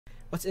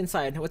What's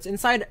inside? What's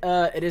inside?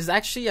 It is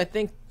actually, I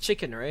think,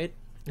 chicken, right?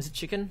 Is it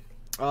chicken?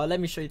 Let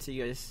me show it to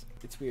you guys.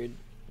 It's weird.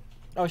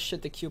 Oh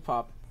shit, the Q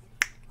pop.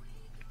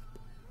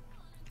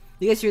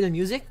 You guys hear the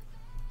music?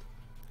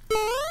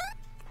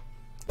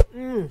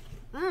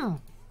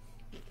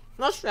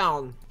 That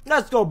sound.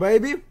 Let's go,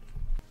 baby.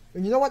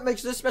 And you know what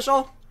makes this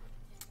special?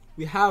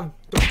 We have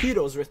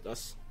taquitos with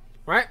us,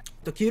 right?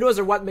 Taquitos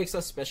are what makes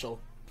us special.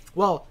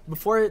 Well,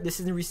 before this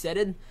season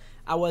resetted,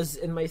 I was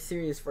in my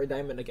series for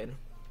Diamond again.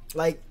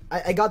 Like,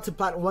 I got to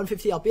plat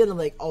 150 LP and I'm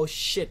like, oh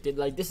shit, dude,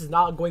 like, this is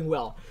not going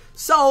well.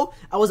 So,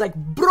 I was like,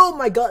 bro,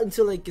 I got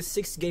into like a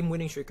 6-game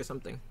winning streak or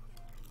something.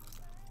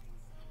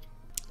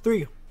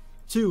 3,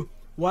 2,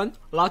 1,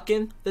 lock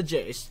in the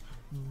J's.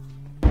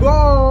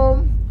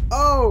 Boom!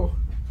 Oh!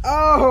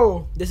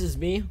 This is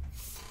me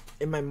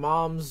in my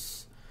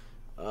mom's,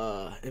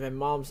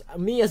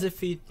 me as a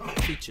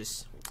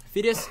fetus.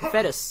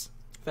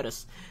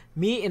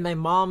 Me in my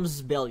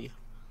mom's belly.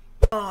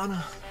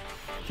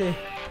 Okay,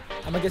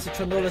 I'm against the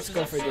treadmill. Let's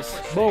go for this.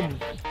 Boom!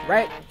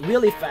 Right?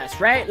 Really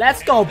fast, right?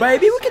 Let's go,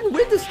 baby! We can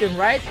win this game,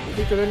 right? You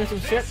think you're learning some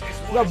shit?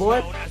 What up,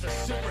 boy?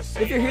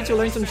 If you're here to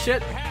learn some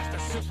shit,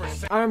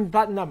 I'm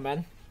platinum,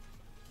 man.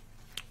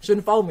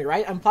 Shouldn't follow me,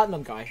 right? I'm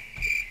platinum guy.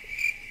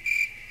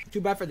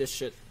 Too bad for this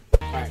shit.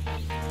 Alright,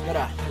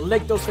 gotta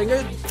lick those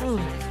fingers.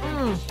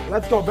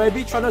 Let's go,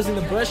 baby. Trunner's in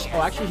the bush.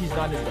 Oh, actually, he's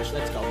not in the bush.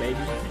 Let's go, baby.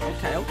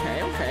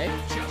 Okay.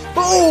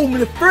 Boom!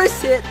 The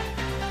first hit.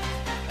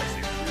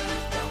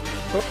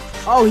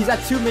 Oh, he's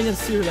at 2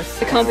 minions too.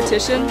 The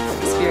competition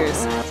is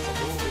fierce.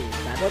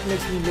 That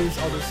makes me lose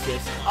all those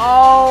CS.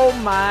 Oh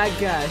my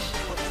gosh.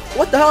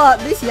 What the hell?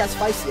 At least he has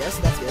 5 CS.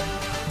 That's good.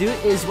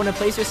 Dude is when to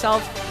place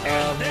yourself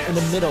in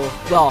the middle.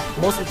 Well,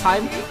 most of the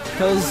time,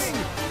 because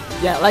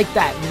yeah, like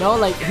that. You know,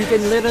 like he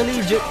can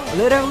literally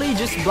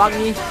just block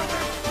me if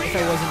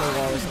I wasn't in the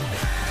wall or something.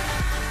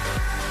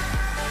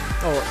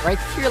 Oh, right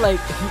here, like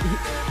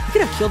he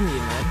could have killed me,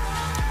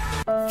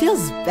 man.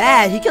 Feels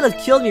bad. He could have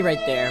killed me right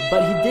there,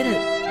 but he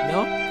didn't. You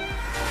know?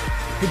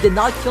 He did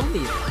not kill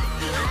me.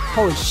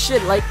 Holy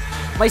shit, like,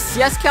 my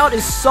CS count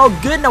is so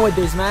good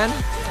nowadays, man.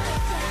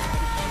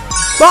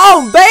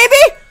 Boom,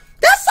 baby!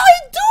 That's how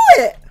you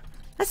do it!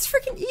 That's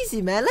freaking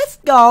easy, man. Let's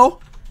go.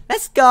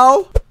 Let's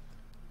go.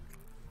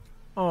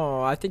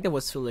 Oh, I think that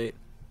was too late.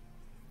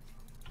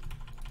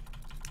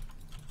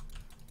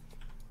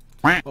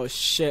 Oh,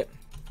 shit.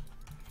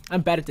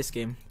 I'm bad at this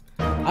game.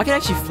 I can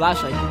actually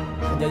flash, like,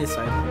 on the other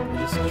side. I'm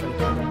just trying to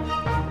kill them.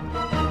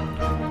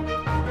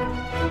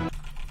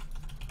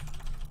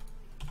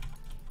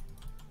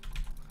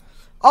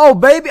 Oh,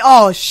 baby.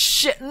 Oh,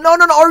 shit. No,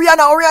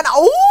 Oriana.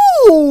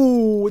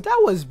 Ooh,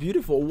 that was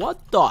beautiful. What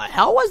the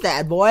hell was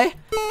that, boy?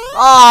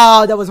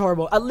 Oh, that was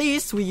horrible. At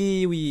least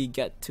we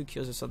get 2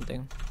 kills or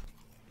something.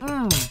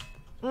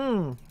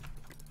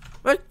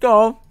 Let's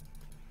go.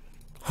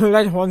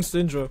 Like one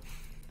Syndra.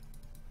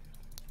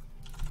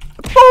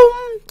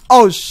 Boom.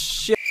 Oh,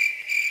 shit.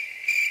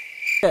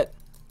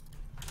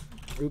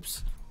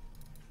 Oops.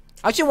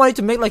 I actually wanted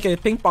to make like a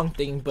ping pong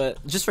thing,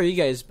 but just for you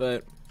guys,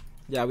 but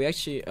yeah, we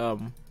actually,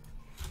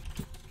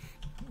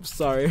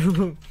 sorry.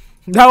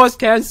 That was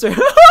cancer.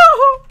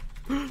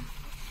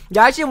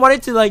 Yeah, I actually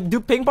wanted to like do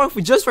ping pong for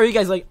just for you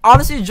guys, like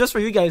honestly just for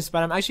you guys,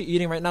 but I'm actually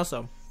eating right now,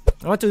 so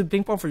I want to do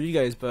ping pong for you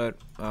guys, but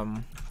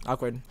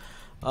awkward.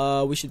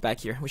 We should back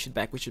here. We should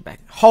back.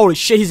 Holy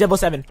shit, he's level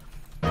 7.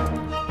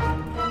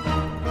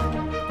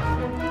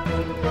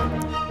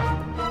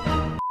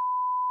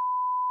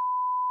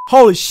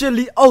 Holy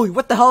shit, oh,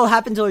 what the hell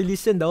happened to Lee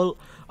Sin though?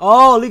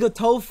 Oh, League of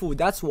Tofu,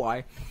 that's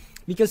why.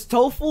 Because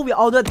Tofu, we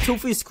all know that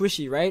Tofu is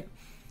squishy, right?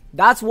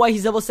 That's why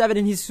he's level 7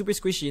 and he's super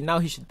squishy, and now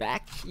he should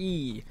back.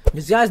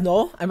 Because you guys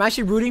know, I'm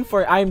actually rooting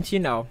for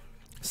IMT now.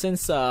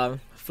 Since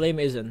Flame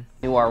isn't.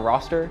 Knew our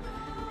roster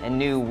and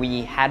knew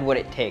we had what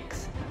it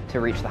takes to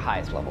reach the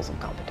highest levels of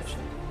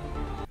competition.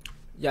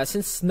 Yeah,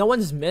 since no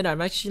one's mid,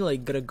 I'm actually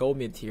like gonna go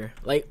mid here.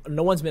 Like,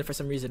 no one's mid for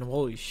some reason.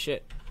 Holy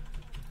shit.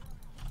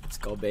 Let's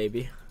go,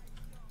 baby.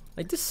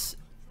 Like this,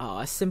 oh,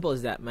 as simple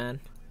as that, man.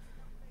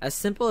 As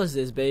simple as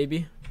this,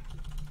 baby.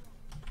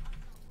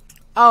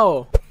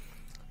 Oh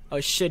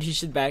shit, he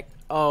should back.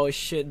 Oh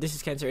shit, this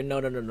is cancer.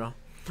 No.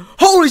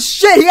 Holy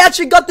shit, he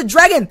actually got the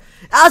dragon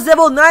as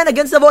level 9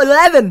 against level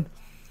 11.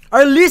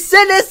 Our Lee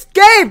Sin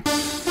escaped.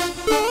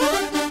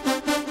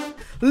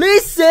 Lee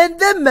Sin,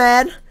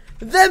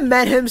 the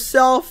man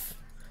himself,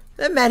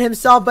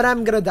 but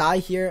I'm gonna die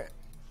here.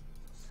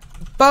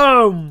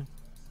 Boom.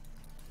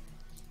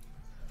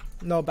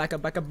 No, back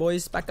up,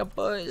 boys.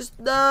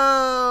 No.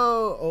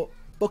 Oh,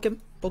 poke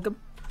him.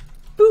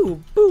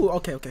 Boo.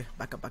 Okay.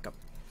 Back up.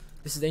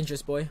 This is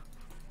dangerous, boy.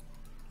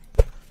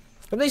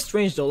 Something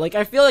strange though. Like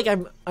I feel like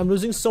I'm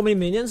losing so many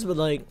minions, but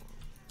like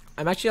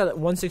I'm actually at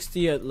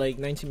 160 at like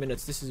 19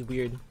 minutes. This is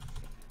weird.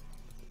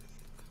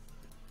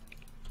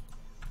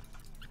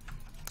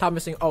 Top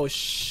missing. Oh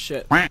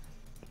shit.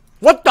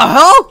 What the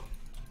hell?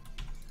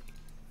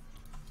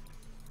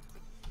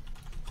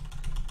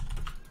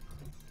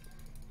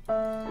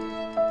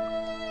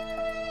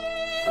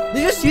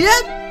 Did you see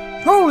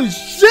that? Holy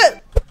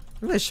shit!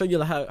 I'm gonna show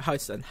you how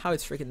it's done. How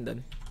it's freaking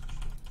done.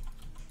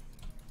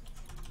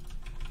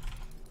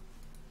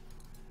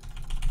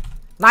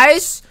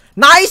 Nice!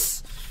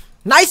 Nice!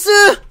 Nice!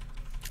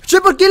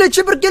 Triple kill it!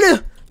 Triple kill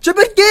it!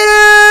 Triple kill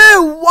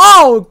it!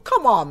 Wow!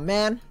 Come on,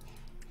 man.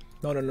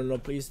 No,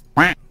 please.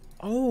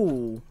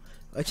 Oh.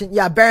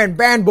 Yeah,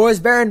 Baron,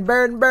 boys. Baron.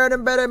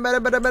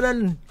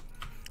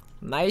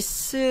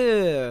 Nice.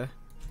 Let's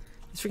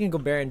freaking go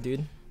Baron,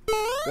 dude.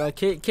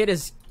 Kate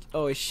is...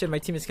 Oh, shit. My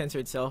team is cancer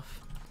itself.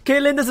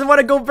 Caitlyn doesn't want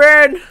to go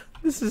Baron.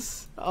 This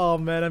is... Oh,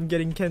 man. I'm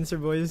getting cancer,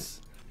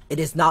 boys. It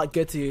is not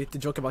good to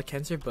joke about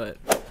cancer, but...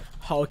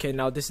 Oh, okay,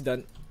 now this is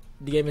done.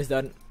 The game is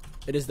done.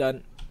 It is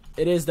done.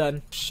 It is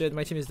done. Shit,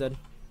 my team is done.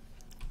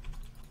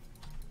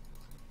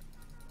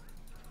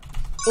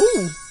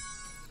 Ooh!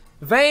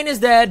 Vayne is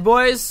dead,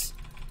 boys!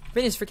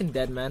 Vayne is freaking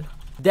dead, man.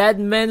 Dead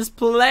man's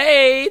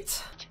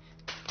plate!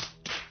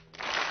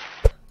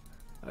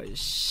 Oh,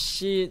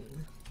 shit.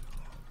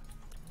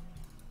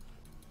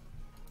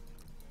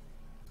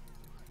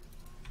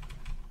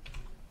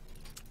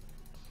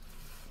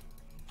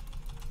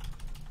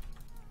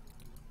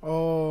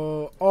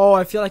 Oh,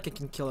 I feel like I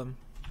can kill him.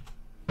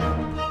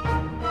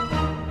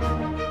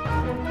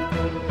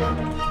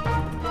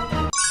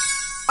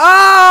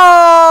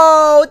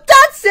 Oh,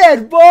 that's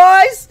it,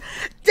 boys.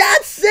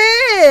 That's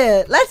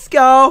it. Let's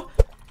go.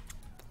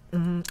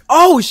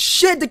 Oh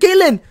shit, the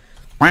Caitlyn.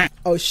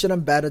 Oh shit,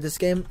 I'm bad at this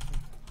game.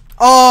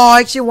 Oh, I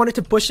actually wanted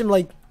to push him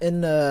like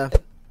in. I'm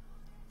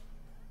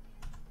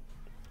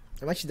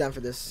actually down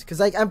for this because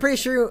like I'm pretty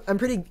sure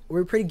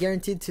we're pretty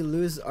guaranteed to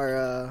lose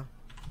our.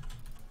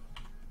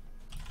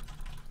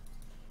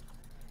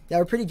 Yeah,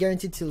 we're pretty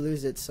guaranteed to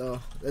lose it, so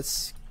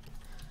let's...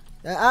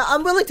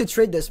 I'm willing to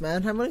trade this,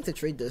 man. I'm willing to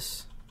trade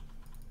this.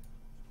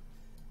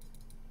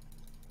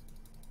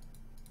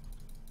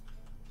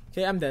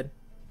 Okay, I'm dead.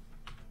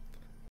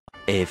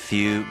 A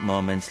few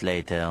moments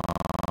later.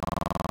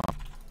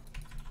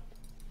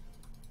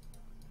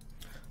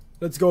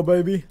 Let's go,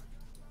 baby.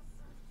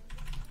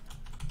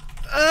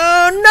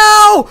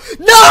 No!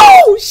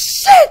 No!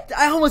 Shit!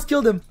 I almost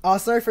killed him. Oh,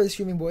 sorry for the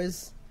screaming,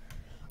 boys.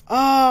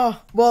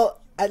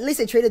 Well, at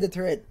least I traded the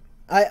turret.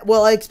 I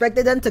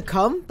expected them to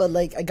come, but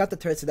like I got the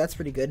turret, so that's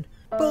pretty good.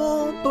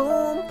 Boom,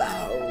 boom,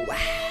 bow,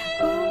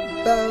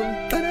 boom,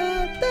 boom,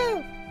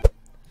 ba-da-da.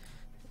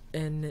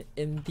 And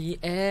in the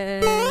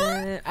end,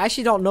 I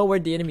actually don't know where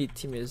the enemy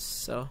team is,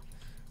 so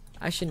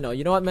I should know.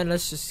 You know what, man?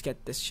 Let's just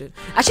get this shit.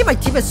 Actually, my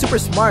team is super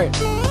smart.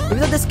 Even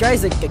though this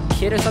guy's like a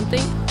kid or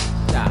something.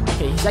 Nah,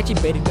 okay, he's actually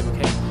baiting them.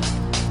 Okay.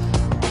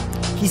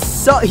 He's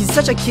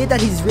such a kid that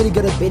he's really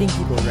good at baiting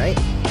people, right?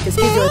 His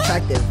kids are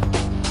attractive.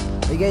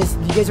 You guys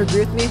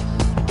agree with me?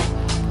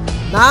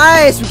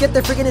 Nice! We get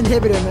the freaking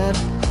inhibitor, man.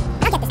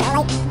 I get this though,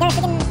 like, there's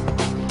freaking...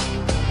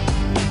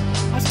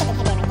 There's freaking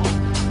inhibitor right there.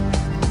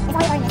 There's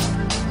only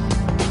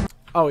missing.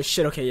 Oh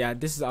shit, okay, yeah,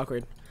 this is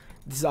awkward.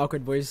 This is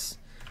awkward, boys.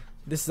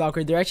 This is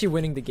awkward. They're actually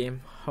winning the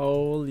game.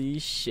 Holy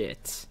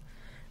shit.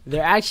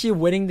 They're actually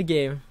winning the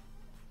game.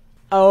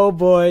 Oh,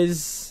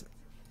 boys.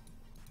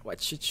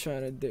 What you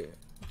trying to do?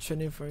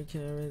 24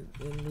 carat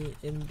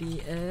in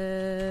the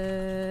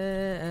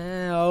end.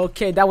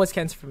 Okay, that was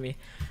cancer for me.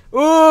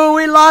 Ooh,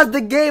 we lost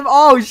the game.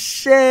 Oh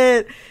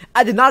shit!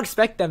 I did not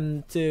expect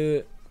them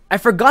to. I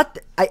forgot.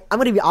 I'm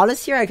gonna be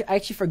honest here. I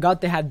actually forgot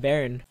they had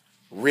Baron.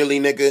 Really,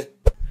 nigga?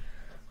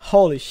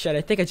 Holy shit!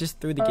 I think I just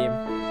threw the game.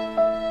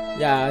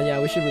 Yeah.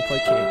 We should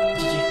report Kate.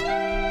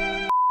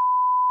 GG.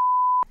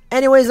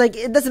 Anyways, like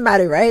it doesn't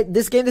matter, right?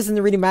 This game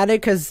doesn't really matter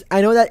because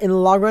I know that in the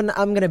long run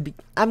I'm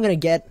gonna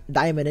get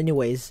diamond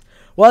anyways.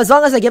 Well, as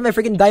long as I get my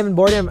freaking diamond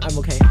board, I'm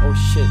okay. Oh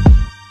shit.